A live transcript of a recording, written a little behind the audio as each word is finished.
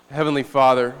Heavenly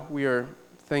Father, we are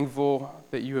thankful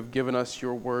that you have given us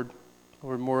your word.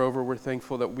 Lord, moreover, we're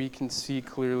thankful that we can see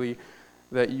clearly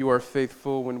that you are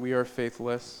faithful when we are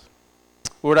faithless.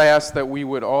 Lord, I ask that we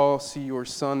would all see your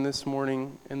Son this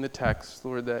morning in the text.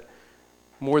 Lord, that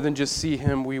more than just see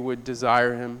him, we would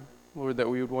desire him. Lord, that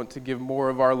we would want to give more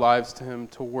of our lives to him,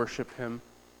 to worship him.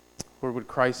 Lord, would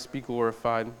Christ be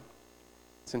glorified?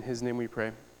 It's in his name we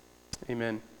pray.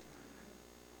 Amen.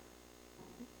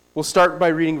 We'll start by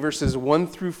reading verses 1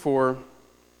 through 4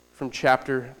 from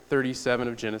chapter 37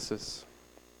 of Genesis.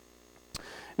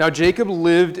 Now Jacob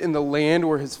lived in the land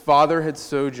where his father had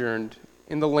sojourned,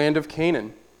 in the land of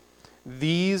Canaan.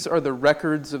 These are the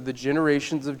records of the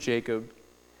generations of Jacob.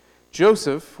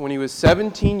 Joseph, when he was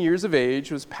 17 years of age,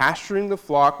 was pasturing the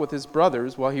flock with his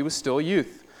brothers while he was still a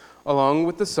youth, along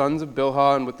with the sons of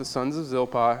Bilhah and with the sons of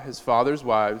Zilpah, his father's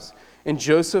wives. And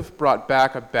Joseph brought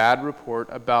back a bad report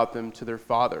about them to their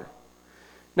father.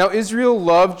 Now Israel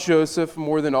loved Joseph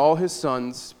more than all his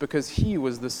sons, because he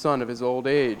was the son of his old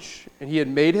age, and he had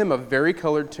made him a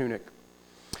varicolored tunic.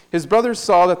 His brothers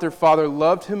saw that their father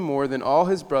loved him more than all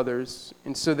his brothers,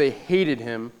 and so they hated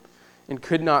him and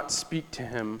could not speak to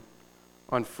him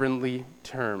on friendly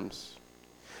terms.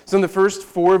 So in the first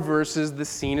 4 verses, the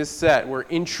scene is set. We're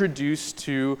introduced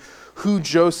to who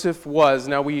Joseph was.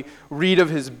 Now we read of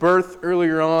his birth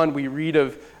earlier on. We read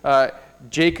of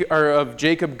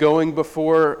Jacob going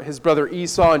before his brother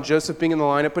Esau and Joseph being in the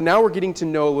lineup. But now we're getting to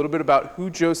know a little bit about who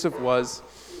Joseph was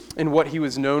and what he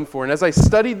was known for. And as I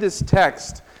studied this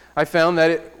text, I found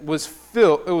that it was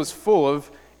full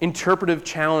of interpretive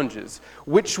challenges.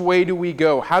 Which way do we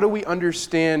go? How do we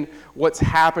understand what's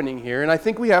happening here? And I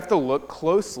think we have to look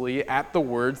closely at the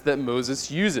words that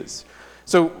Moses uses.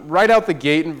 So right out the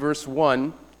gate in verse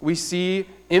 1, we see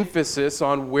emphasis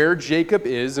on where Jacob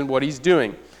is and what he's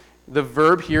doing. The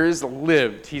verb here is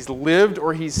lived. He's lived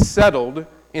or he's settled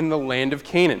in the land of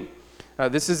Canaan.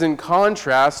 This is in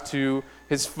contrast to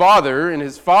his father and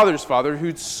his father's father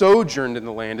who'd sojourned in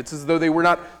the land. It's as though they were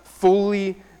not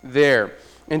fully there.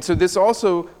 And so this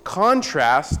also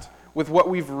contrasts with what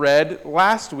we've read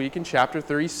last week in chapter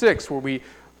 36, where we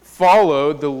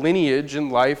followed the lineage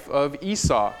and life of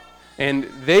Esau. And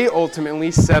they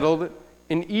ultimately settled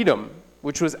in Edom,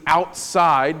 which was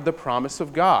outside the promise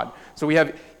of God. So we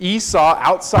have Esau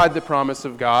outside the promise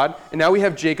of God, and now we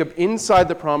have Jacob inside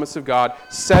the promise of God,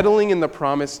 settling in the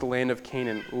promised land of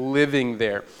Canaan, living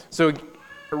there. So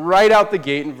right out the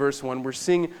gate in verse 1, we're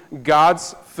seeing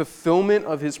God's fulfillment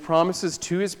of his promises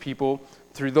to his people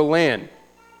through the land.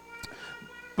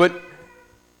 But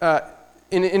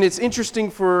and it's interesting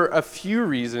for a few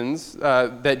reasons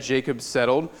that Jacob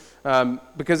settled,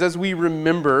 because as we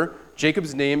remember,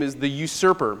 Jacob's name is the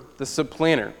usurper, the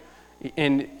supplanter,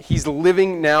 and he's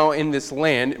living now in this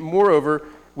land. Moreover,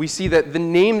 we see that the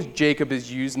name Jacob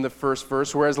is used in the first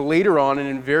verse, whereas later on and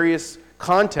in various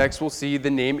contexts we'll see the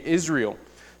name Israel.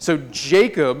 So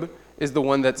Jacob is the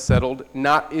one that's settled,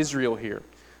 not Israel here.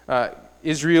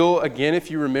 Israel, again,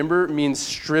 if you remember, means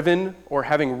striven or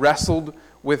having wrestled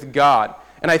with God.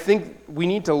 And I think we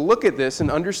need to look at this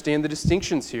and understand the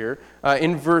distinctions here.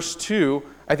 In verse 2,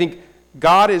 I think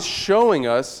God is showing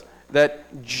us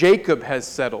that Jacob has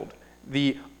settled.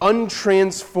 The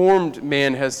untransformed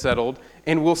man has settled.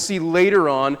 And we'll see later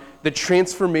on the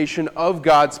transformation of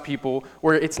God's people,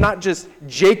 where it's not just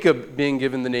Jacob being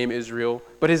given the name Israel,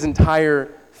 but his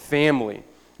entire family.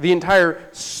 The entire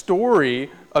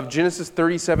story of Genesis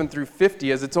 37 through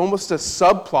 50, as it's almost a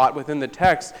subplot within the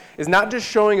text, is not just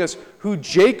showing us who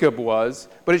Jacob was,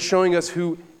 but it's showing us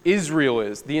who Israel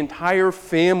is, the entire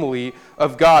family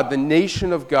of God, the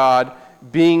nation of God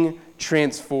being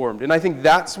transformed. And I think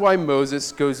that's why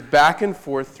Moses goes back and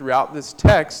forth throughout this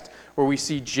text, where we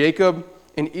see Jacob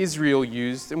and Israel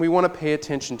used, and we want to pay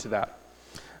attention to that.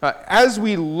 As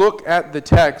we look at the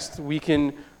text, we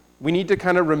need to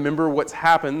kind of remember what's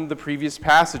happened the previous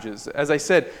passages. As I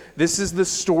said, this is the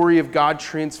story of God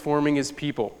transforming his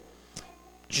people.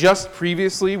 Just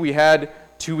previously, we had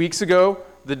 2 weeks ago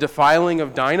the defiling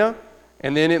of Dinah,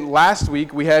 and then last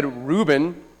week we had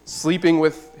Reuben sleeping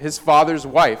with his father's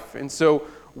wife. And so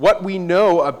what we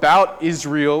know about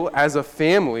Israel as a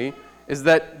family is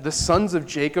that the sons of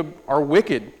Jacob are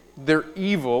wicked, they're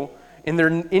evil, and they're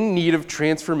in need of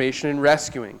transformation and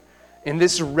rescuing. And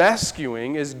this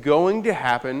rescuing is going to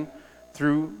happen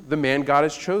through the man God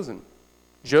has chosen,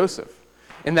 Joseph.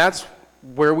 And that's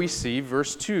where we see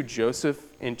verse 2, Joseph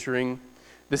entering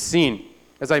the scene.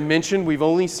 As I mentioned, we've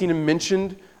only seen him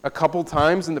mentioned a couple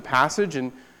times in the passage,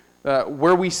 and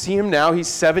where we see him now, he's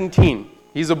 17.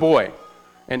 He's a boy.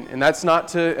 And that's not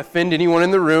to offend anyone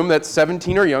in the room that's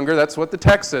 17 or younger. That's what the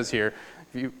text says here.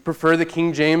 If you prefer, the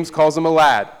King James calls him a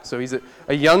lad. So he's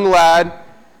a young lad.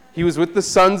 He was with the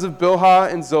sons of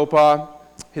Bilhah and Zilpah,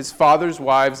 his father's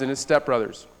wives and his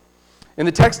stepbrothers. And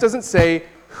the text doesn't say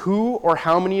who or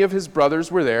how many of his brothers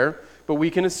were there, but we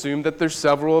can assume that there's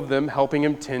several of them helping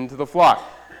him tend to the flock.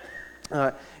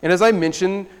 And as I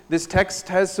mentioned, this text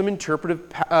has some interpretive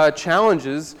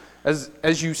challenges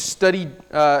as you study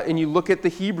and you look at the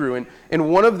Hebrew. And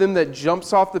one of them that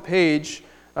jumps off the page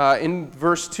in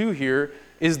verse 2 here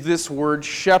is this word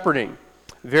shepherding.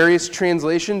 Various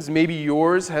translations, maybe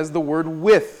yours, has the word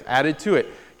with added to it.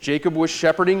 Jacob was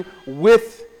shepherding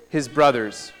with his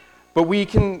brothers. But we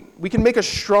can make a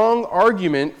strong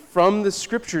argument from the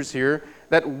scriptures here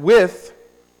that with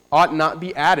ought not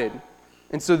be added.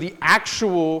 And so the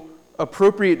actual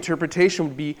appropriate interpretation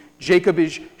would be Jacob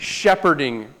is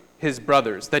shepherding his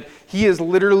brothers, that he is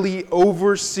literally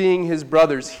overseeing his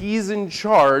brothers. He's in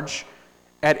charge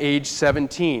at age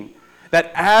 17.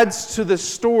 That adds to the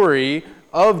story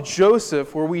of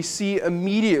Joseph, where we see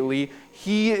immediately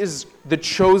he is the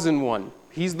chosen one.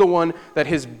 He's the one that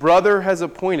his brother has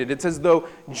appointed. It's as though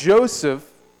Joseph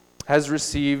has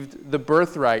received the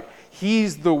birthright.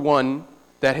 He's the one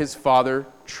that his father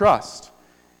trusts.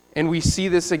 And we see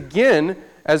this again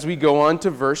as we go on to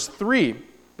verse 3,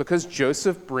 because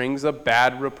Joseph brings a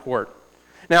bad report.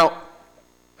 Now,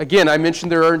 again, I mentioned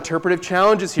there are interpretive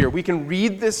challenges here. We can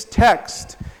read this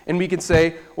text and we can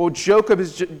say, well, Joseph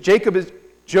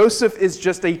is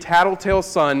just a tattletale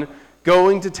son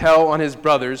going to tell on his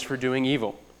brothers for doing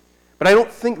evil. But I don't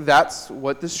think that's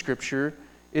what the scripture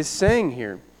is saying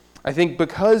here. I think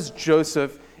because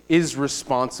Joseph is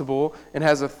responsible and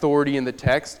has authority in the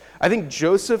text, I think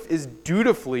Joseph is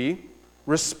dutifully,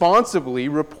 responsibly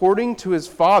reporting to his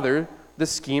father the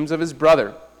schemes of his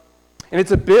brother. And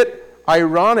it's a bit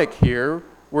ironic here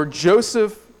where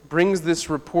Joseph brings this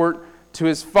report to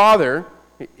his father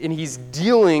and he's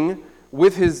dealing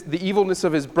with the evilness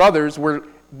of his brothers, where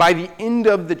by the end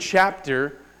of the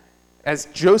chapter, as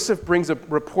Joseph brings a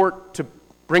report to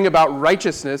bring about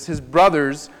righteousness, his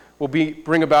brothers will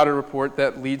bring about a report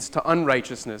that leads to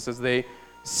unrighteousness as they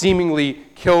seemingly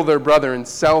kill their brother and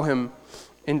sell him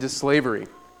into slavery.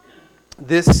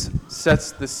 This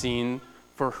sets the scene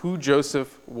for who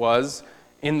Joseph was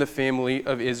in the family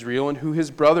of Israel and who his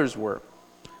brothers were.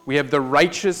 We have the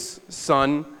righteous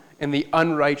son and the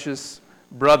unrighteous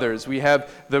brothers. We have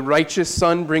the righteous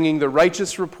son bringing the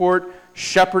righteous report,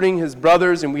 shepherding his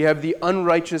brothers, and we have the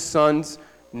unrighteous sons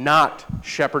not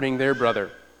shepherding their brother.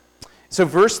 So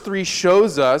verse 3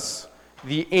 shows us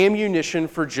the ammunition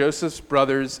for Joseph's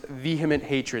brothers' vehement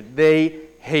hatred. They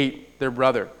hate their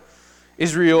brother.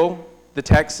 Israel, the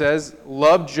text says,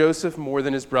 loved Joseph more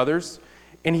than his brothers,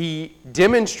 and he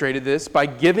demonstrated this by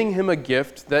giving him a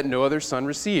gift that no other son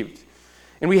received.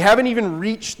 And we haven't even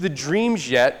reached the dreams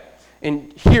yet.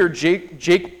 And here,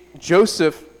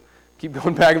 Joseph, keep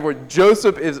going back and forth,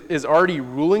 Joseph is already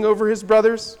ruling over his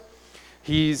brothers.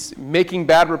 He's making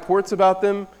bad reports about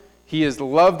them. He is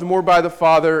loved more by the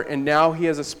father, and now he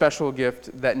has a special gift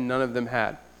that none of them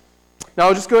had. Now,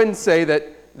 I'll just go ahead and say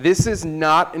that this is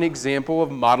not an example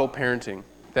of model parenting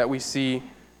that we see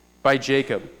by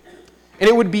Jacob. And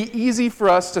it would be easy for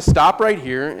us to stop right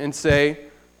here and say,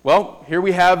 well, here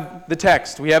we have the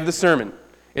text, we have the sermon.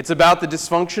 It's about the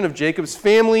dysfunction of Jacob's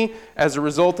family as a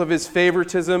result of his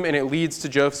favoritism, and it leads to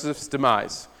Joseph's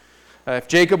demise. If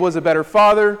Jacob was a better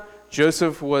father,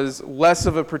 Joseph was less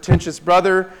of a pretentious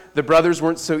brother, the brothers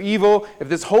weren't so evil. If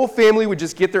this whole family would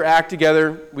just get their act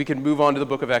together, we could move on to the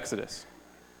book of Exodus.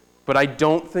 But I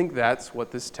don't think that's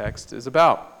what this text is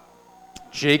about.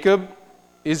 Jacob,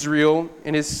 Israel,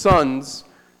 and his sons,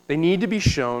 they need to be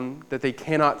shown that they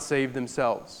cannot save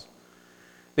themselves.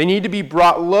 They need to be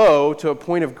brought low to a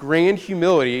point of grand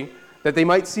humility that they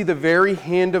might see the very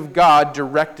hand of God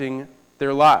directing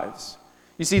their lives.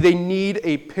 You see, they need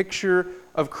a picture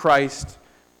of Christ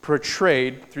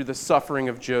portrayed through the suffering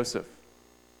of Joseph.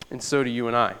 And so do you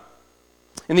and I.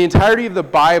 In the entirety of the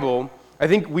Bible, I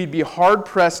think we'd be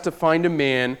hard-pressed to find a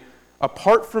man,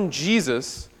 apart from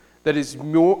Jesus, that is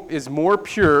more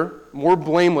pure, more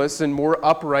blameless, and more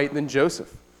upright than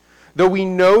Joseph. Though we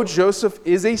know Joseph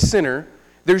is a sinner,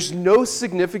 there's no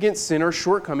significant sin or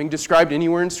shortcoming described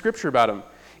anywhere in Scripture about him.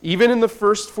 Even in the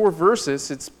first 4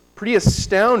 verses, it's pretty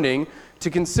astounding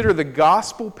to consider the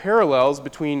gospel parallels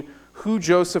between who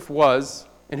Joseph was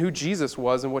and who Jesus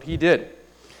was and what he did.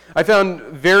 I found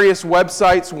various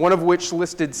websites, one of which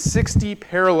listed 60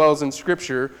 parallels in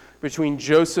Scripture between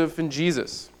Joseph and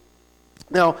Jesus.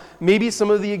 Now, maybe some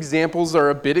of the examples are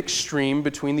a bit extreme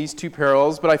between these two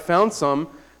parallels, but I found some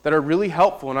that are really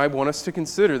helpful and I want us to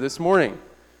consider this morning.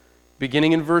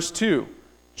 Beginning in verse 2,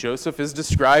 Joseph is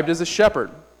described as a shepherd,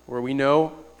 where we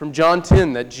know from John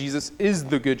 10 that Jesus is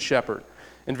the good shepherd.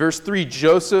 In verse 3,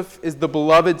 Joseph is the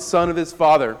beloved son of his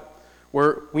father,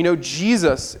 where we know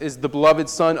Jesus is the beloved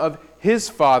son of his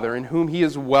father, in whom he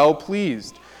is well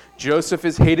pleased. Joseph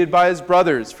is hated by his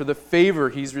brothers for the favor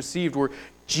he's received, where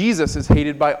Jesus is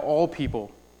hated by all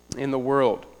people in the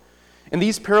world. And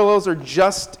these parallels are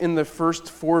just in the first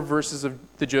 4 verses of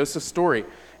the Joseph story.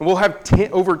 And we'll have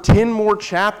over 10 more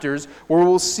chapters where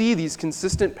we'll see these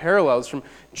consistent parallels, from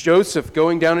Joseph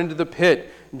going down into the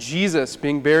pit, Jesus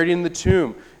being buried in the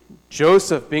tomb,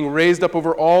 Joseph being raised up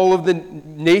over all of the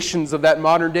nations of that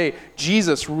modern day,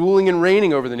 Jesus ruling and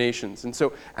reigning over the nations. And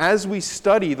so as we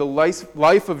study the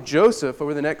life of Joseph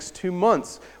over the next 2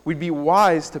 months, we'd be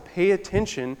wise to pay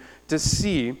attention to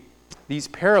see these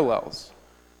parallels,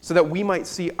 so that we might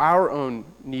see our own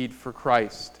need for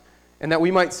Christ, and that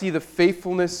we might see the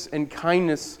faithfulness and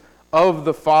kindness of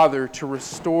the Father to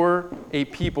restore a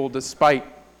people despite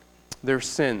their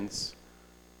sins.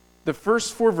 The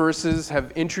first 4 verses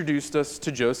have introduced us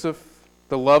to Joseph,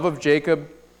 the love of Jacob,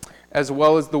 as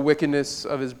well as the wickedness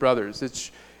of his brothers.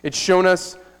 It's shown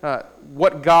us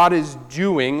what God is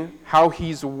doing, how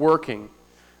he's working.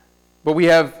 But we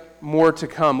have more to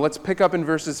come. Let's pick up in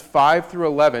verses 5 through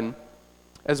 11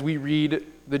 as we read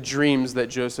the dreams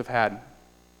that Joseph had.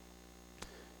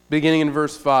 Beginning in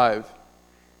verse 5.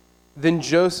 Then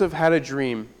Joseph had a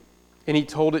dream, and he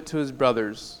told it to his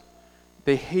brothers.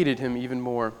 They hated him even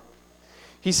more.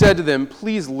 He said to them,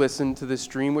 "Please listen to this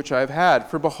dream which I have had.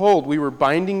 For behold, we were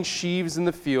binding sheaves in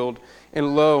the field,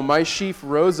 and lo, my sheaf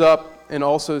rose up and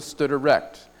also stood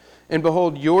erect. And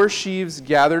behold, your sheaves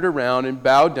gathered around and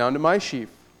bowed down to my sheaf."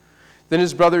 Then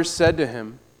his brothers said to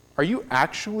him, "Are you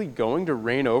actually going to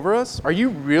reign over us? Are you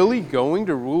really going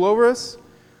to rule over us?"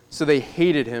 So they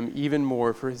hated him even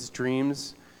more for his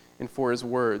dreams and for his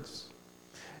words.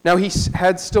 Now he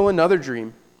had still another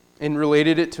dream, and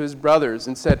related it to his brothers,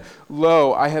 and said,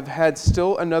 "Lo, I have had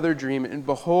still another dream, and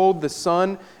behold, the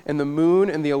sun and the moon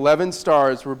and the 11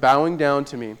 stars were bowing down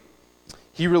to me."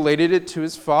 He related it to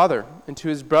his father and to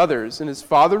his brothers, and his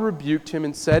father rebuked him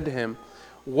and said to him,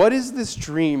 "What is this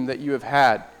dream that you have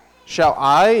had? Shall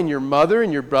I and your mother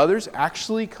and your brothers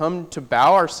actually come to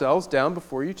bow ourselves down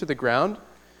before you to the ground?"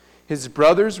 His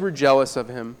brothers were jealous of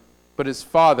him, but his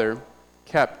father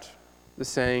kept the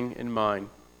saying in mind.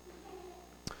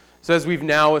 So as we've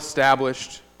now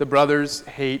established, the brothers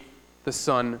hate the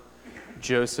son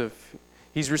Joseph.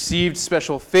 He's received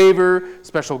special favor,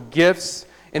 special gifts,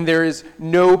 and there is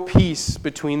no peace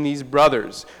between these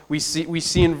brothers. We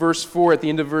see in verse 4, at the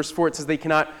end of verse 4, it says they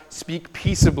cannot speak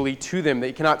peaceably to them.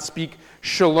 They cannot speak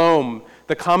shalom,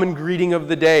 the common greeting of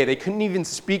the day. They couldn't even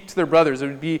speak to their brothers. It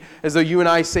would be as though you and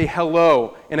I say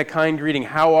hello in a kind greeting.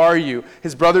 How are you?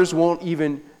 His brothers won't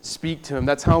even speak to him.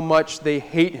 That's how much they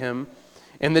hate him.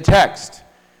 In the text,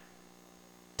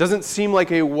 doesn't seem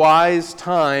like a wise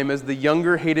time as the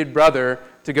younger hated brother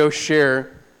to go share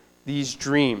these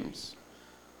dreams.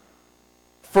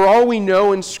 For all we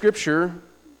know in Scripture,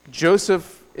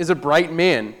 Joseph is a bright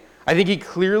man. I think he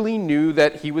clearly knew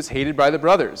that he was hated by the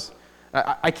brothers.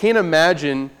 I can't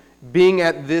imagine being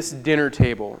at this dinner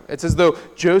table. It's as though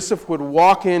Joseph would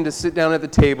walk in to sit down at the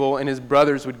table and his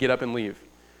brothers would get up and leave.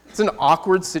 It's an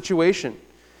awkward situation.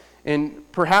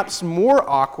 And perhaps more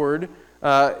awkward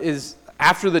is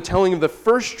after the telling of the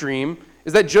first dream,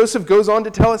 is that Joseph goes on to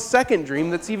tell a second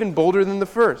dream that's even bolder than the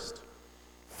first.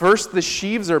 First, the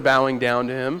sheaves are bowing down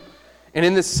to him. And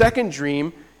in the second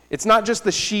dream, it's not just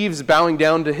the sheaves bowing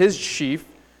down to his sheaf.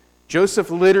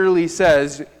 Joseph literally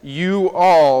says, "You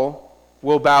all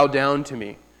will bow down to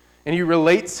me." And he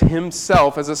relates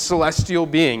himself as a celestial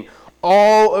being.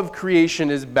 All of creation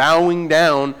is bowing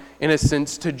down, in a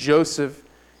sense, to Joseph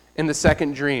in the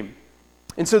second dream.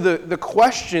 And so the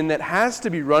question that has to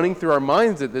be running through our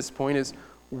minds at this point is,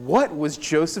 what was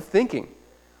Joseph thinking?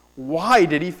 Why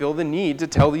did he feel the need to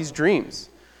tell these dreams?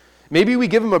 Maybe we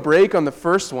give him a break on the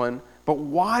first one, but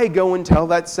why go and tell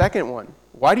that second one?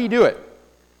 Why do you do it?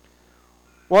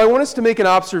 Well, I want us to make an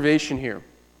observation here.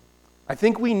 I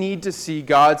think we need to see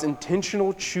God's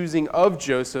intentional choosing of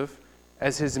Joseph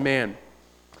as his man.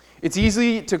 It's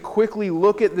easy to quickly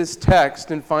look at this text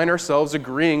and find ourselves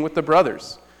agreeing with the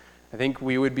brothers. I think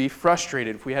we would be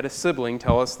frustrated if we had a sibling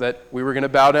tell us that we were going to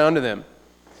bow down to them.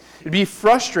 It'd be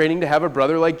frustrating to have a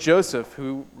brother like Joseph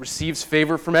who receives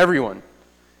favor from everyone.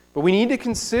 But we need to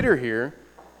consider here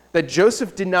that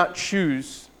Joseph did not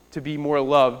choose to be more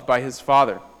loved by his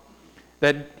father.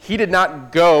 That he did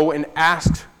not go and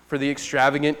ask for the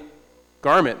extravagant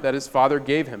garment that his father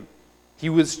gave him. He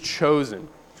was chosen.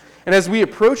 And as we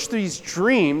approach these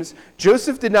dreams,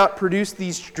 Joseph did not produce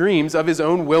these dreams of his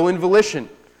own will and volition.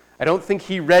 I don't think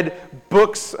he read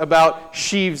books about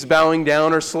sheaves bowing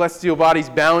down or celestial bodies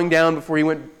bowing down before he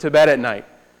went to bed at night.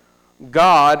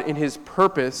 God, in his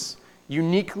purpose,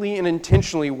 uniquely and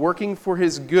intentionally working for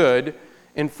his good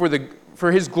and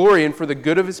for his glory and for the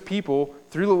good of his people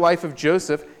through the life of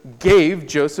Joseph, gave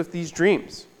Joseph these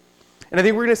dreams. And I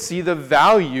think we're going to see the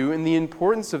value and the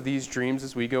importance of these dreams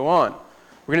as we go on.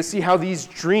 We're going to see how these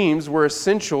dreams were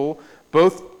essential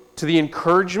both to the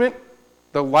encouragement,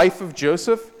 the life of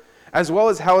Joseph, as well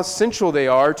as how essential they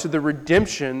are to the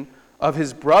redemption of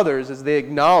his brothers as they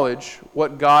acknowledge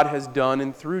what God has done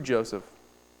and through Joseph.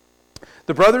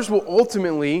 The brothers will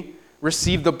ultimately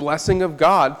receive the blessing of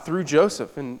God through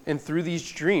Joseph and through these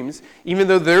dreams, even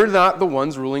though they're not the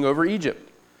ones ruling over Egypt.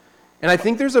 And I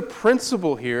think there's a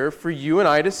principle here for you and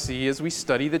I to see as we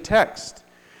study the text,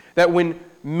 that when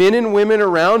men and women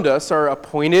around us are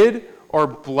appointed or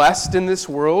blessed in this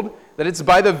world, that it's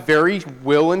by the very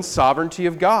will and sovereignty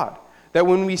of God. That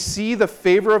when we see the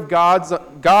favor of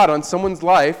God on someone's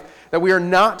life, that we are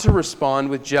not to respond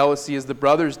with jealousy as the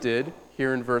brothers did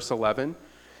here in verse 11.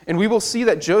 And we will see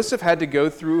that Joseph had to go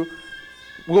through,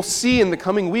 we'll see in the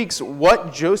coming weeks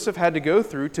what Joseph had to go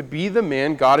through to be the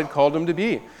man God had called him to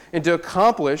be and to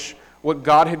accomplish what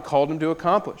God had called him to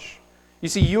accomplish. You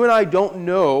see, you and I don't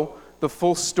know the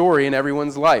full story in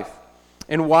everyone's life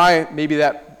and why maybe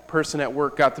that person at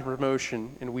work got the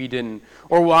promotion and we didn't,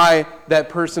 or why that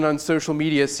person on social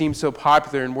media seems so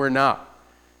popular and we're not.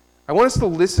 I want us to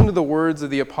listen to the words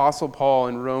of the Apostle Paul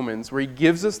in Romans, where he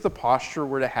gives us the posture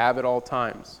we're to have at all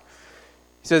times.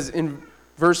 He says in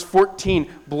verse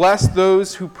 14, "Bless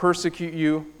those who persecute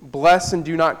you, bless and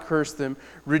do not curse them.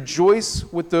 Rejoice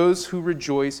with those who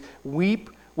rejoice, weep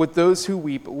with those who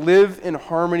weep. Live in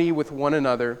harmony with one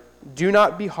another. Do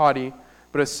not be haughty,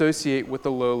 but associate with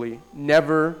the lowly.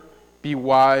 Never be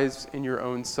wise in your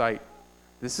own sight."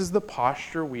 This is the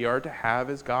posture we are to have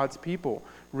as God's people,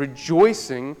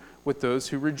 rejoicing with those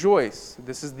who rejoice.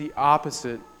 This is the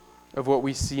opposite of what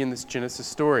we see in this Genesis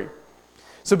story.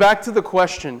 So back to the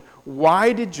question,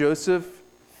 why did Joseph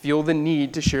feel the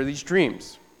need to share these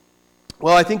dreams?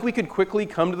 Well, I think we could quickly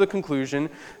come to the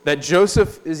conclusion that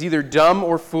Joseph is either dumb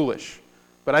or foolish,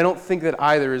 but I don't think that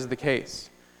either is the case.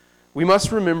 We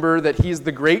must remember that he is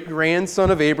the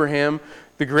great-grandson of Abraham,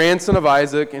 the grandson of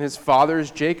Isaac, and his father is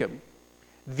Jacob.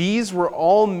 These were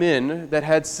all men that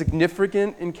had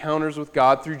significant encounters with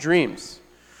God through dreams.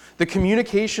 The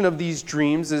communication of these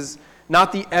dreams is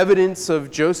not the evidence of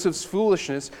Joseph's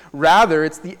foolishness. Rather,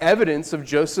 it's the evidence of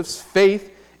Joseph's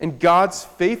faith and God's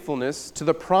faithfulness to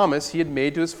the promise he had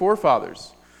made to his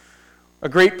forefathers. A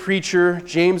great preacher,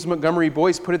 James Montgomery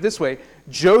Boyce, put it this way: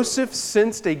 Joseph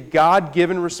sensed a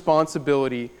God-given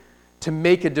responsibility to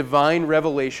make a divine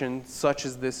revelation such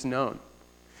as this known.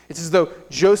 It's as though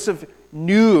Joseph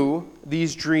knew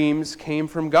these dreams came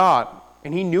from God,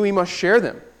 and he knew he must share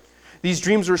them. These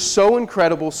dreams were so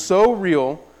incredible, so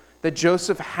real, that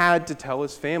Joseph had to tell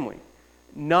his family.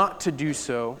 Not to do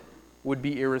so would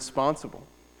be irresponsible.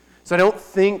 So I don't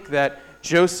think that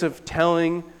Joseph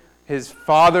telling his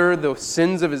father the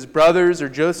sins of his brothers, or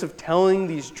Joseph telling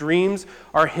these dreams,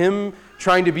 are him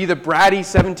trying to be the bratty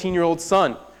 17-year-old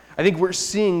son. I think we're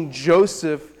seeing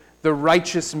Joseph, the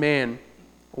righteous man,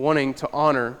 wanting to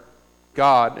honor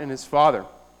God and his father.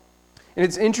 And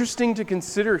it's interesting to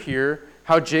consider here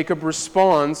how Jacob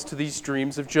responds to these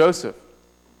dreams of Joseph.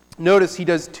 Notice he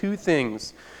does two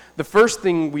things. The first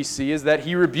thing we see is that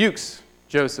he rebukes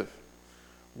Joseph.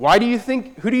 Who do you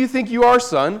think you are,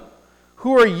 son?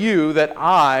 Who are you that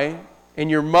I and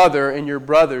your mother and your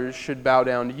brothers should bow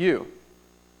down to you?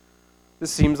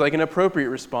 This seems like an appropriate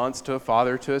response to a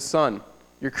father to a son.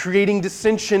 You're creating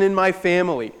dissension in my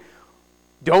family.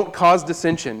 Don't cause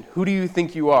dissension. Who do you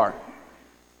think you are?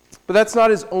 But that's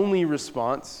not his only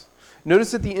response.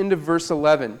 Notice at the end of verse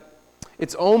 11,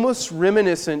 it's almost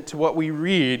reminiscent to what we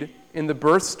read in the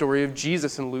birth story of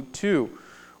Jesus in Luke 2,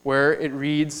 where it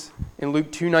reads in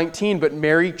Luke 2:19, "But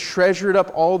Mary treasured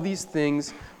up all these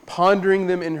things, pondering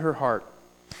them in her heart."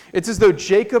 It's as though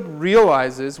Jacob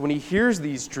realizes when he hears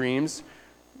these dreams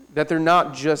that they're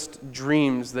not just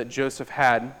dreams that Joseph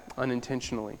had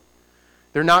unintentionally.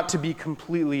 They're not to be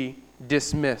completely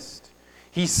dismissed.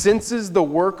 He senses the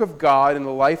work of God in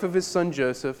the life of his son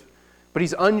Joseph, but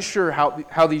he's unsure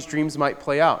how these dreams might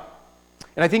play out.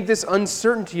 And I think this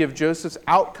uncertainty of Joseph's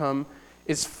outcome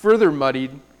is further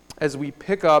muddied as we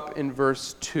pick up in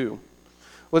verse 2.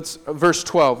 Verse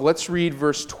 12. Let's read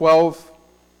verse 12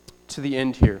 to the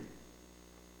end here.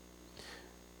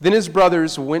 "Then his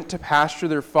brothers went to pasture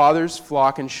their father's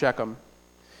flock in Shechem.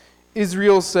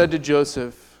 Israel said to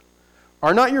Joseph,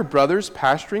 "Are not your brothers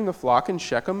pasturing the flock in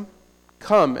Shechem?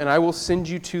 Come, and I will send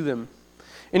you to them."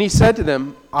 And he said to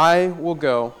them, "I will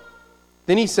go."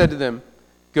 Then he said to them,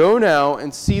 "Go now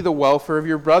and see the welfare of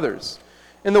your brothers,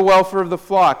 and the welfare of the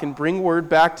flock, and bring word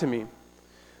back to me."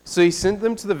 So he sent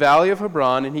them to the valley of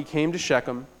Hebron, and he came to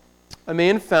Shechem. A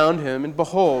man found him, and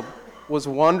behold, was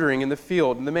wandering in the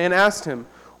field. And the man asked him,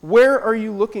 What are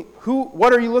you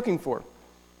looking for?"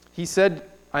 He said,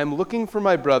 "I am looking for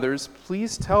my brothers.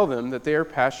 Please tell them that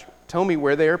tell me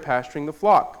where they are pasturing the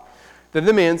flock." Then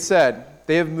the man said,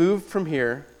 "They have moved from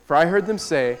here, for I heard them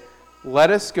say, 'Let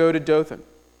us go to Dothan.'"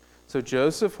 So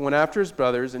Joseph went after his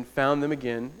brothers and found them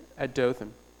again at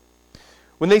Dothan.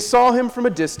 When they saw him from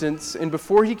a distance, and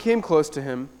before he came close to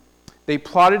him, they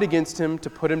plotted against him to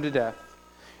put him to death.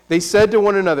 They said to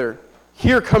one another,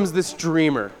 "Here comes this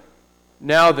dreamer.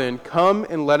 Now then, come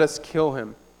and let us kill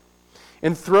him,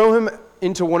 and throw him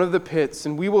into one of the pits,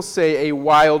 and we will say a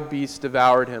wild beast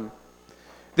devoured him.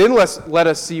 Then let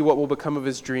us see what will become of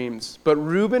his dreams." But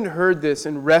Reuben heard this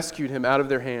and rescued him out of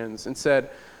their hands, and said,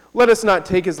 "Let us not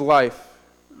take his life."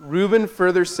 Reuben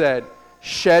further said,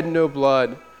 "Shed no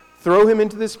blood. Throw him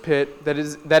into this pit that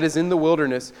is in the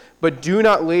wilderness, but do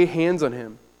not lay hands on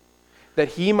him, that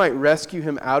he might rescue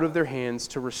him out of their hands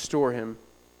to restore him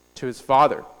to his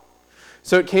father."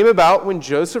 So it came about when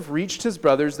Joseph reached his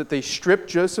brothers that they stripped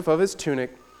Joseph of his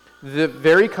tunic, the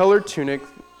varicolored tunic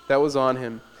that was on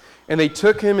him, and they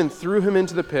took him and threw him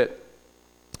into the pit.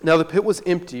 Now the pit was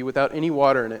empty, without any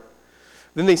water in it.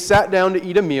 Then they sat down to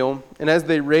eat a meal, and as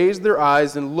they raised their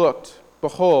eyes and looked,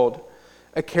 behold,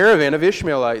 a caravan of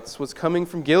Ishmaelites was coming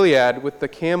from Gilead with the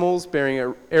camels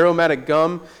bearing aromatic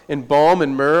gum and balm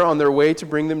and myrrh on their way to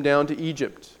bring them down to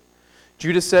Egypt.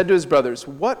 Judah said to his brothers,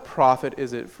 "What profit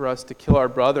is it for us to kill our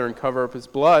brother and cover up his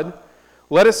blood?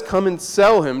 Let us come and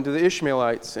sell him to the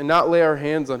Ishmaelites and not lay our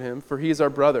hands on him, for he is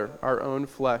our brother, our own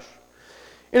flesh."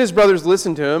 And his brothers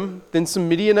listened to him. Then some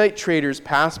Midianite traders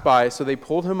passed by, so they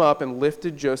pulled him up and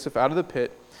lifted Joseph out of the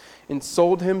pit and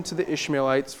sold him to the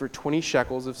Ishmaelites for 20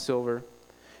 shekels of silver.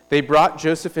 They brought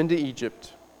Joseph into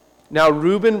Egypt. Now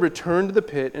Reuben returned to the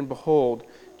pit, and behold,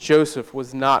 Joseph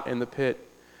was not in the pit.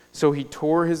 So he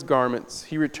tore his garments.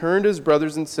 He returned to his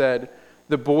brothers and said,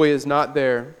 "The boy is not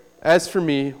there. As for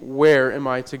me, where am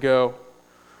I to go?"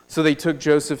 So they took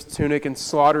Joseph's tunic and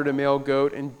slaughtered a male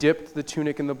goat and dipped the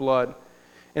tunic in the blood.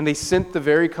 And they sent the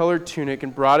varicolored tunic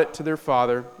and brought it to their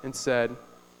father and said,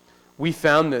 "We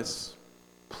found this.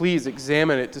 Please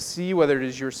examine it to see whether it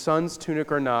is your son's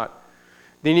tunic or not."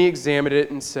 Then he examined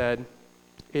it and said,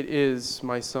 "It is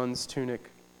my son's tunic.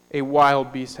 A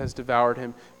wild beast has devoured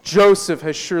him. Joseph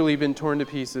has surely been torn to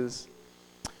pieces."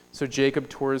 So Jacob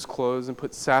tore his clothes and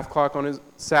put sackcloth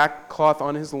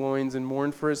on his loins and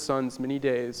mourned for his sons many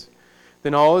days.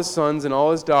 Then all his sons and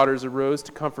all his daughters arose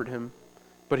to comfort him,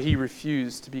 but he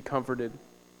refused to be comforted.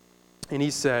 And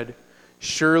he said,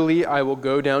 "Surely I will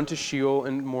go down to Sheol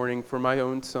in mourning for my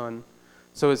own son."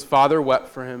 So his father wept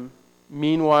for him.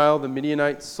 Meanwhile, the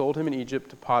Midianites sold him in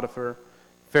Egypt to Potiphar,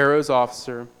 Pharaoh's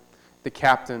officer, the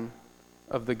captain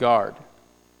of the guard.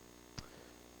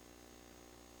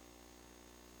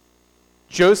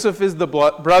 Joseph is the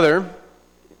brother,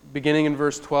 beginning in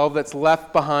verse 12, that's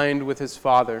left behind with his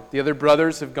father. The other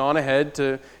brothers have gone ahead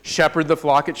to shepherd the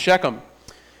flock at Shechem.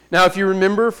 Now, if you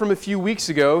remember from a few weeks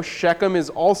ago, Shechem is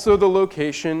also the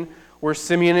location where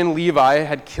Simeon and Levi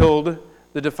had killed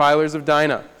the defilers of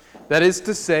Dinah. That is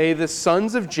to say, the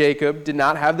sons of Jacob did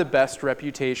not have the best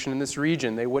reputation in this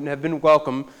region. They wouldn't have been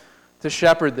welcome to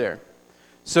shepherd there.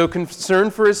 So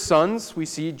concerned for his sons, we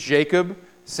see Jacob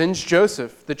sends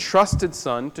Joseph, the trusted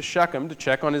son, to Shechem to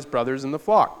check on his brothers in the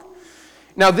flock.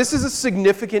 Now, this is a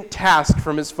significant task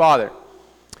from his father.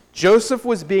 Joseph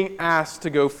was being asked to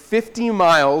go 50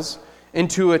 miles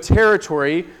into a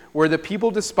territory where the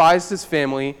people despised his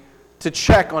family to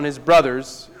check on his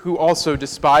brothers who also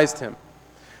despised him.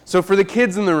 So for the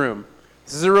kids in the room,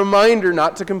 this is a reminder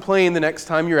not to complain the next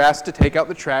time you're asked to take out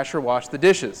the trash or wash the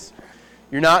dishes.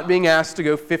 You're not being asked to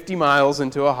go 50 miles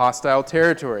into a hostile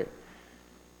territory.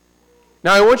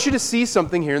 Now, I want you to see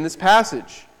something here in this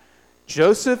passage.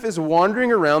 Joseph is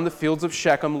wandering around the fields of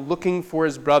Shechem looking for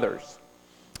his brothers,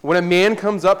 when a man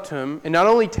comes up to him and not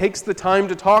only takes the time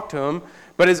to talk to him,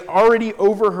 but has already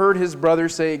overheard his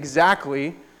brothers say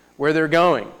exactly where they're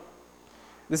going.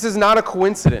 This is not a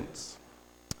coincidence.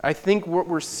 I think what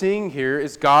we're seeing here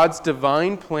is God's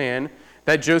divine plan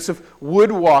that Joseph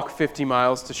would walk 50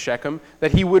 miles to Shechem,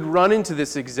 that he would run into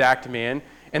this exact man,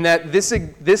 and that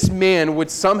this man would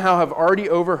somehow have already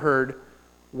overheard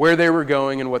where they were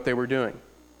going and what they were doing.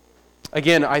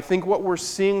 Again, I think what we're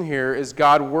seeing here is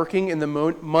God working in the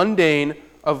mundane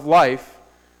of life,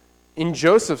 in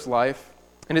Joseph's life,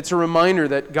 and it's a reminder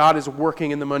that God is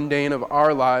working in the mundane of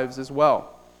our lives as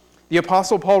well. The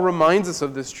Apostle Paul reminds us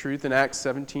of this truth in Acts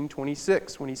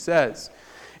 17:26 when he says,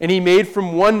 "And he made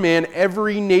from one man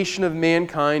every nation of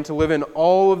mankind to live in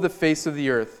all of the face of the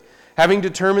earth, having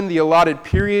determined the allotted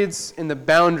periods and the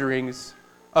boundaries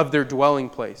of their dwelling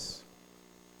place."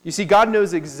 You see, God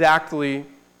knows exactly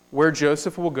where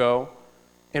Joseph will go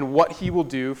and what he will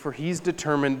do, for he's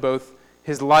determined both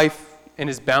his life and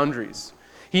his boundaries.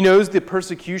 He knows the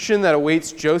persecution that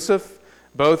awaits Joseph,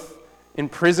 both in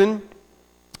prison,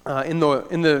 in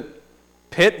the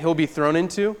pit he'll be thrown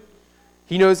into.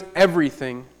 He knows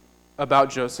everything about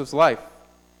Joseph's life.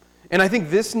 And I think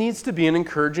this needs to be an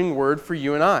encouraging word for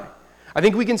you and I. I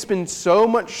think we can spend so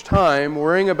much time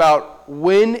worrying about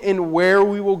when and where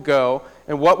we will go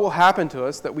and what will happen to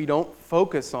us that we don't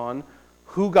focus on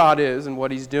who God is and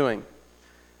what he's doing.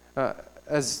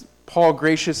 As Paul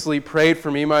graciously prayed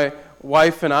for me, my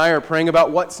wife and I are praying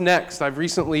about what's next. I've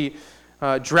recently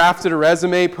drafted a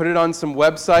resume, put it on some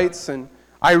websites, and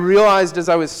I realized as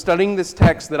I was studying this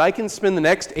text that I can spend the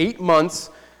next 8 months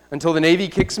until the Navy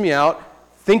kicks me out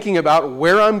thinking about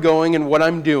where I'm going and what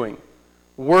I'm doing,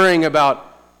 worrying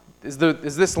about, is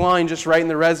this line just right in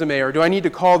the resume, or do I need to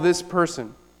call this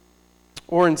person?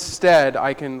 Or instead,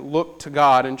 I can look to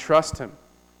God and trust him.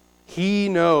 He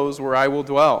knows where I will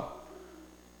dwell.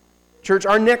 Church,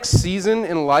 our next season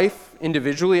in life,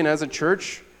 individually and as a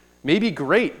church, may be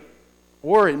great,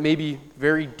 or it may be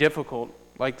very difficult,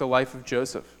 like the life of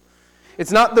Joseph.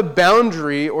 It's not the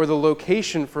boundary or the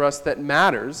location for us that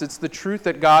matters. It's the truth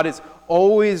that God is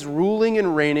always ruling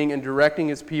and reigning and directing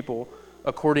his people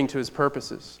according to his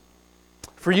purposes.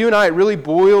 For you and I, it really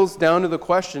boils down to the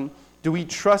question, do we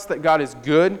trust that God is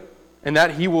good and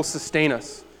that he will sustain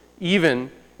us,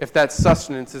 even if that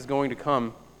sustenance is going to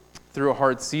come through a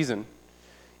hard season?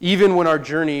 Even when our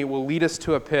journey will lead us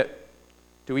to a pit,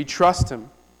 do we trust him?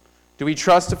 Do we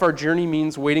trust if our journey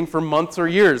means waiting for months or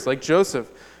years, like Joseph?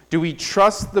 Do we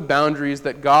trust the boundaries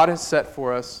that God has set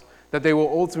for us, that they will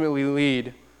ultimately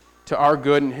lead to our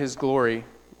good and his glory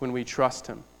when we trust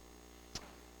him?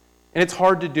 And it's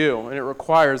hard to do, and it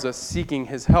requires us seeking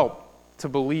his help to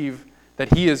believe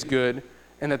that he is good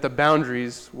and that the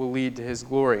boundaries will lead to his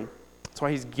glory. That's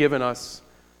why he's given us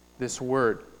this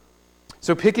word.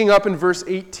 So picking up in verse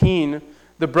 18,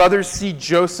 the brothers see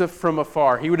Joseph from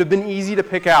afar. He would have been easy to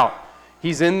pick out.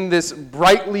 He's in this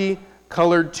brightly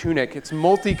colored tunic. It's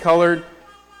multicolored.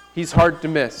 He's hard to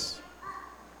miss.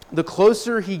 The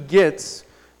closer he gets,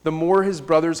 the more his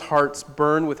brothers' hearts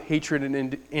burn with hatred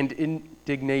and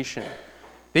indignation.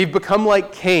 They've become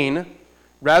like Cain.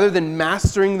 Rather than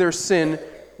mastering their sin,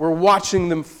 we're watching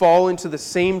them fall into the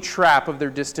same trap of their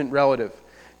distant relative.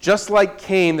 Just like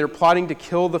Cain, they're plotting to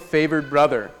kill the favored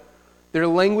brother. Their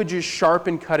language is sharp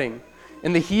and cutting.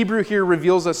 And the Hebrew here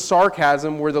reveals a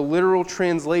sarcasm where the literal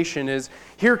translation is,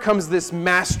 here comes this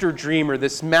master dreamer,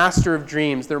 this master of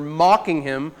dreams. They're mocking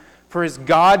him for his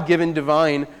God-given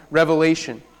divine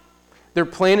revelation. Their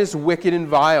plan is wicked and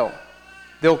vile.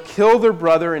 They'll kill their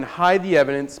brother and hide the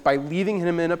evidence by leaving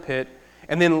him in a pit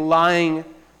and then lying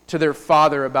to their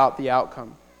father about the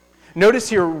outcome. Notice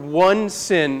here, one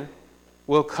sin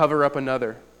will cover up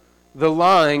another. The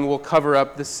lying will cover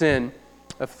up the sin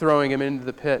of throwing him into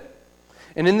the pit.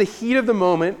 And in the heat of the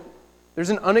moment, there's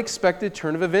an unexpected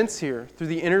turn of events here through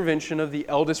the intervention of the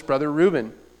eldest brother,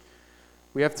 Reuben.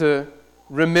 We have to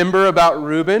remember about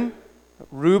Reuben.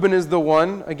 Reuben is the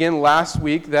one, again, last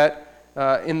week that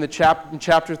in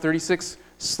chapter 36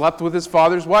 slept with his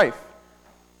father's wife.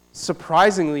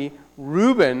 Surprisingly,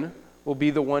 Reuben will be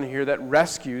the one here that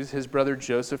rescues his brother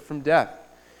Joseph from death.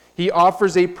 He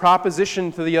offers a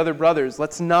proposition to the other brothers.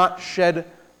 Let's not shed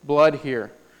blood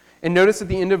here. And notice at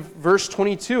the end of verse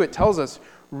 22, it tells us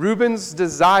Reuben's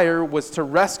desire was to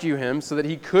rescue him so that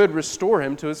he could restore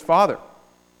him to his father.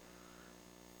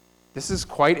 This is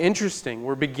quite interesting.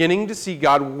 We're beginning to see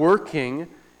God working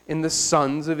in the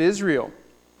sons of Israel.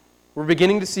 We're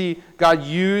beginning to see God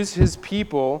use his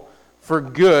people for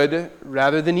good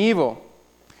rather than evil.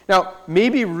 Now,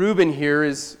 maybe Reuben here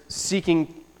is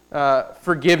seeking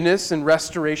forgiveness and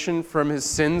restoration from his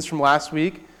sins from last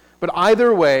week, but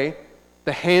either way,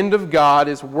 the hand of God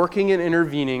is working and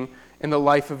intervening in the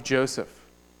life of Joseph.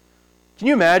 Can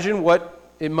you imagine what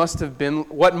must have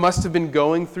been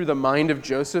going through the mind of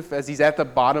Joseph as he's at the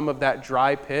bottom of that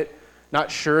dry pit, not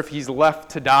sure if he's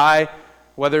left to die,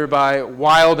 whether by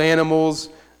wild animals,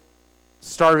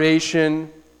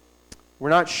 starvation? We're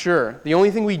not sure. The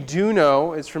only thing we do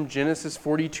know is from Genesis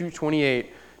 42:28.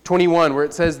 21, where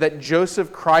it says that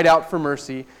Joseph cried out for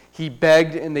mercy. He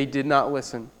begged, and they did not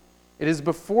listen. It is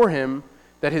before him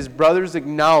that his brothers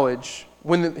acknowledge,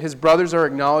 when his brothers are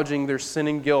acknowledging their sin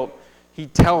and guilt, he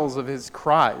tells of his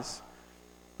cries.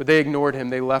 But they ignored him.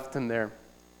 They left him there.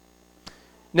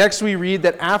 Next, we read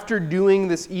that after doing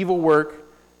this evil work,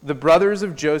 the brothers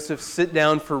of Joseph sit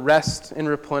down for rest and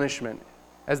replenishment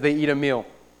as they eat a meal.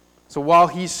 So while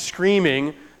he's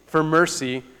screaming for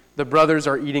mercy, the brothers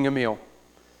are eating a meal.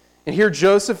 And here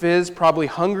Joseph is probably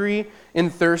hungry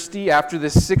and thirsty after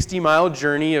this 60-mile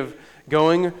journey of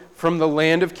going from the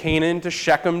land of Canaan to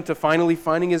Shechem to finally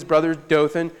finding his brother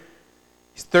Dothan.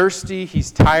 He's thirsty,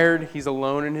 he's tired, he's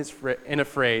alone and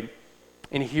afraid.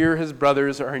 And here his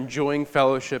brothers are enjoying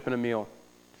fellowship and a meal.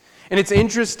 And it's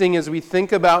interesting as we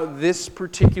think about this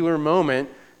particular moment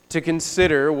to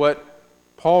consider what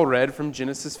Paul read from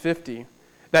Genesis 50.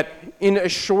 That in a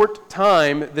short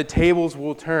time, the tables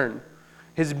will turn.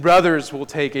 His brothers will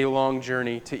take a long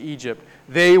journey to Egypt.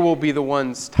 They will be the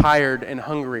ones tired and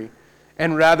hungry.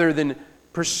 And rather than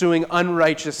pursuing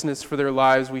unrighteousness for their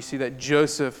lives, we see that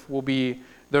Joseph will be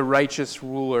the righteous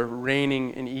ruler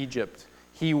reigning in Egypt.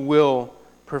 He will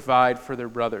provide for their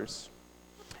brothers.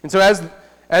 And so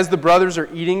as the brothers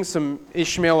are eating some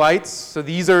Ishmaelites, so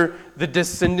these are the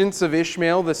descendants of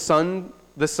Ishmael, the son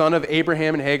of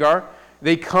Abraham and Hagar,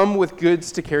 they come with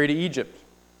goods to carry to Egypt.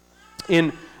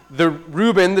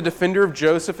 Reuben, the defender of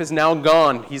Joseph, is now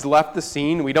gone. He's left the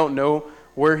scene. We don't know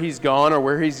where he's gone or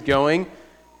where he's going.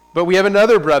 But we have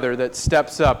another brother that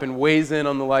steps up and weighs in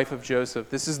on the life of Joseph.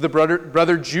 This is the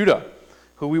brother Judah,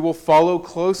 who we will follow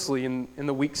closely in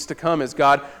the weeks to come as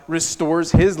God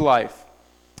restores his life.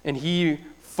 And he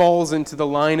falls into the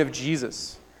line of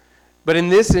Jesus. But in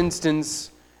this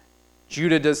instance,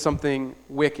 Judah does something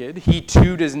wicked. He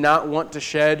too does not want to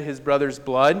shed his brother's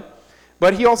blood.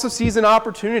 But he also sees an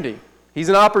opportunity. He's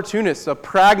an opportunist, a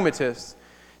pragmatist.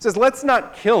 He says, let's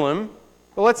not kill him,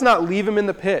 but let's not leave him in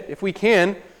the pit. If we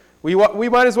can, we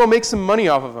might as well make some money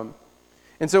off of him.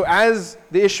 And so as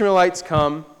the Ishmaelites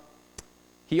come,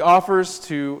 he offers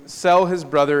to sell his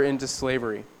brother into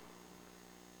slavery.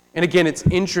 And again, it's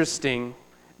interesting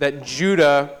that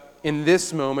Judah, in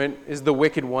this moment, is the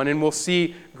wicked one, and we'll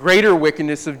see greater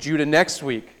wickedness of Judah next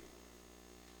week.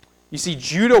 You see,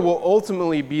 Judah will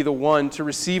ultimately be the one to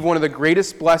receive one of the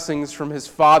greatest blessings from his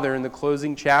father in the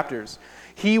closing chapters.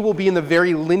 He will be in the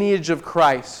very lineage of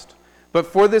Christ. But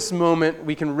for this moment,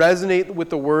 we can resonate with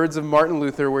the words of Martin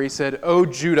Luther where he said, "O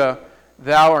Judah,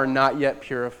 thou art not yet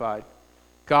purified."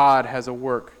 God has a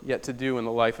work yet to do in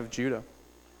the life of Judah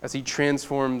as he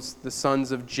transforms the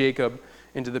sons of Jacob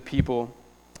into the people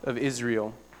of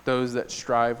Israel, those that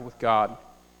strive with God.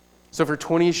 So for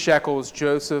 20 shekels,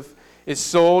 Joseph is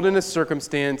sold in a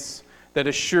circumstance that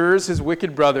assures his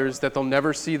wicked brothers that they'll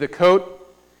never see the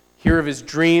coat, hear of his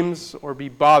dreams, or be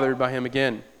bothered by him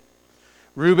again.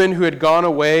 Reuben, who had gone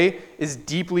away, is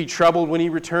deeply troubled when he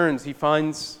returns. He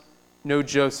finds no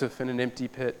Joseph in an empty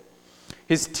pit.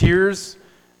 He tears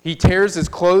his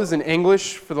clothes in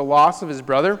anguish for the loss of his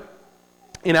brother,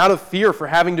 and out of fear for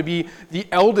having to be the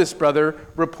eldest brother,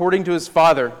 reporting to his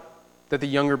father that the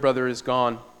younger brother is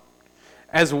gone.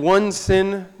 As one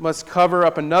sin must cover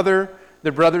up another,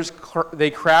 the brothers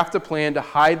they craft a plan to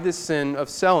hide the sin of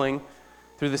selling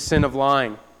through the sin of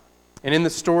lying. And in the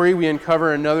story, we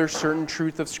uncover another certain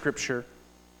truth of Scripture.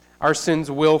 Our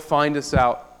sins will find us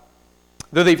out.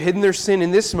 Though they've hidden their sin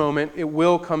in this moment, it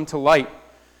will come to light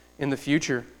in the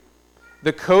future.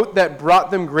 The coat that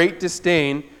brought them great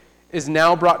disdain is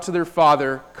now brought to their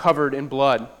father covered in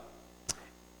blood.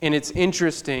 And it's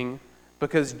interesting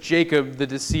because Jacob, the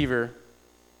deceiver,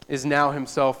 is now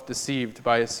himself deceived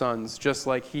by his sons, just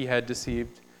like he had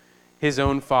deceived his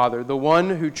own father. The one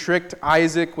who tricked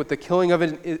Isaac with the killing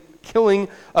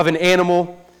of an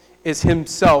animal is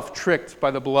himself tricked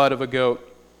by the blood of a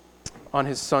goat on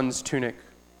his son's tunic.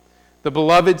 The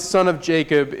beloved son of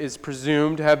Jacob is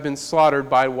presumed to have been slaughtered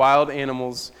by wild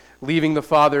animals, leaving the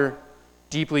father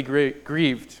deeply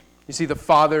grieved. You see, the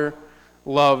father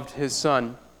loved his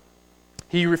son.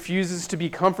 He refuses to be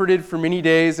comforted for many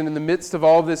days, and in the midst of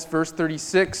all this, verse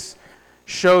 36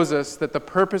 shows us that the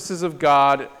purposes of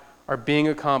God are being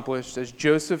accomplished as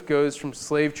Joseph goes from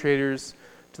slave traders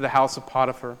to the house of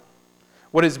Potiphar.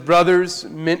 What his brothers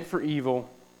meant for evil,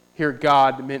 here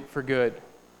God meant for good,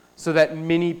 so that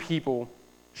many people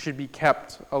should be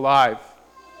kept alive.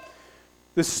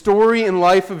 The story and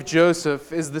life of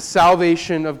Joseph is the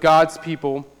salvation of God's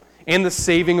people and the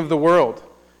saving of the world.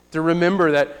 To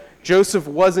remember that Joseph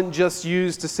wasn't just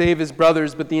used to save his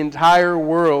brothers, but the entire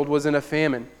world was in a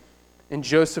famine, and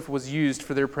Joseph was used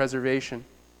for their preservation.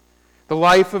 The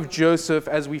life of Joseph,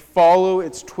 as we follow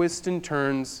its twists and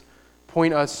turns,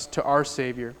 point us to our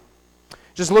Savior.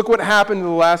 Just look what happened in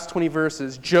the last 20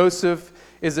 verses. Joseph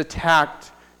is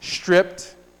attacked,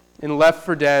 stripped, and left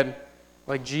for dead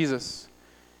like Jesus.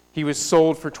 He was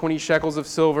sold for 20 shekels of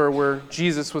silver, where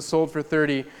Jesus was sold for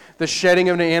 30. The shedding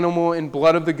of an animal and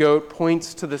blood of the goat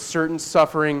points to the certain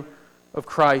suffering of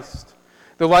Christ.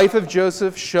 The life of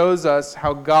Joseph shows us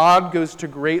how God goes to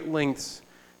great lengths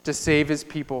to save his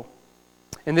people.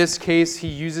 In this case, he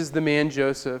uses the man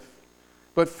Joseph.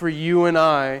 But for you and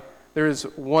I, there is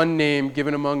one name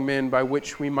given among men by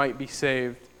which we might be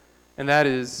saved, and that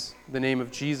is the name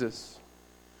of Jesus.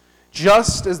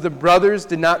 Just as the brothers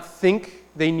did not think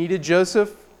they needed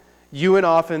Joseph, you and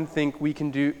I often think we can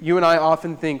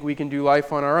do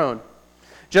life on our own.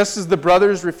 Just as the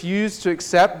brothers refused to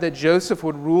accept that Joseph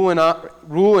would rule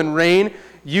and reign,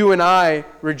 you and I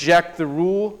reject the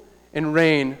rule and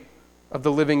reign of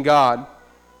the living God.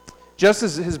 Just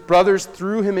as his brothers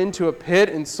threw him into a pit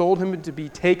and sold him to be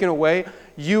taken away,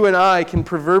 you and I can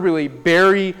proverbially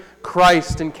bury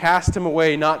Christ and cast him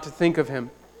away, not to think of him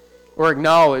or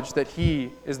acknowledge that he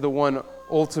is the one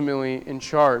ultimately in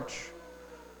charge.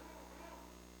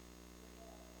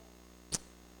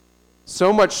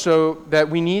 So much so that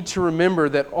we need to remember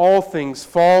that all things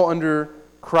fall under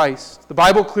Christ. The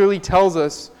Bible clearly tells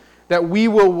us that we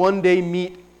will one day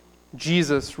meet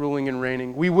Jesus ruling and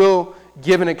reigning. We will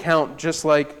give an account just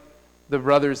like the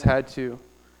brothers had to.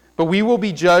 But we will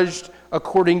be judged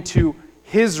according to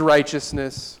his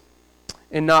righteousness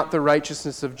and not the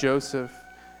righteousness of Joseph.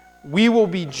 We will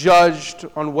be judged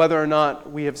on whether or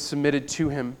not we have submitted to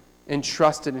him and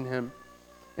trusted in him.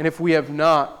 And if we have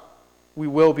not, we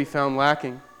will be found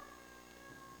lacking.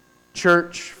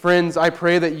 Church, friends, I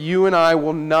pray that you and I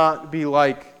will not be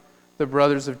like the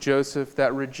brothers of Joseph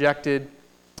that rejected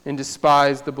and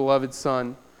despised the beloved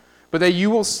Son, but that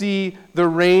you will see the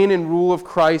reign and rule of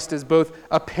Christ as both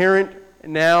apparent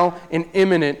now and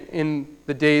imminent in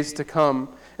the days to come,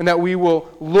 and that we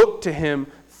will look to him,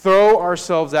 throw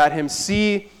ourselves at him,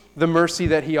 see the mercy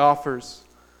that he offers.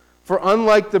 For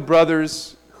unlike the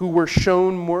brothers who were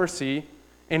shown mercy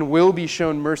and will be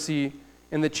shown mercy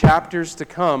in the chapters to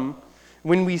come,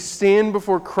 when we stand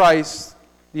before Christ,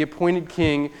 the appointed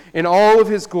King, in all of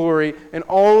his glory and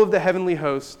all of the heavenly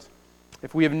host,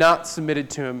 if we have not submitted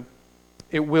to him,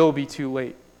 it will be too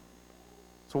late.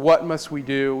 So what must we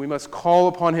do? We must call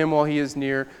upon him while he is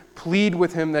near, plead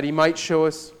with him that he might show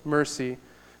us mercy.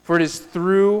 For it is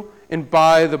through and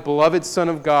by the beloved Son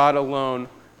of God alone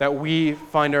that we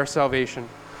find our salvation.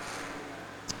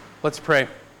 Let's pray.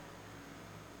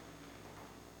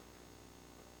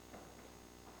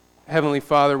 Heavenly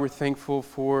Father, we're thankful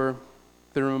for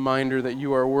the reminder that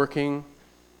you are working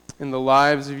in the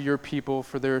lives of your people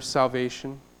for their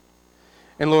salvation.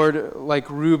 And Lord, like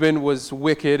Reuben was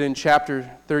wicked in chapter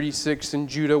 36, and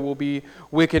Judah will be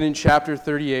wicked in chapter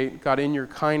 38, God, in your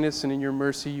kindness and in your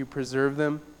mercy, you preserve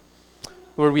them.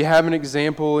 Lord, we have an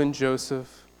example in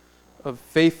Joseph of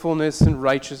faithfulness and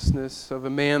righteousness, of a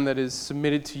man that is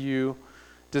submitted to you,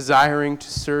 desiring to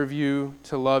serve you,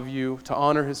 to love you, to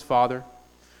honor his father.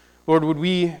 Lord, would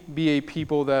we be a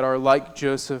people that are like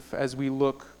Joseph as we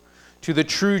look to the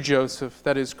true Joseph,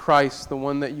 that is Christ, the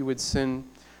one that you would send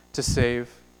to save.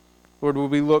 Lord,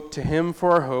 would we look to him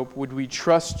for our hope? Would we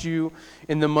trust you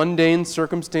in the mundane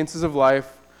circumstances of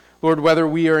life? Lord, whether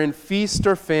we are in feast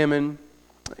or famine,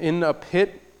 in a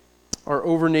pit or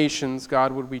over nations,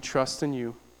 God, would we trust in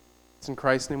you? It's in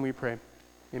Christ's name we pray.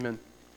 Amen.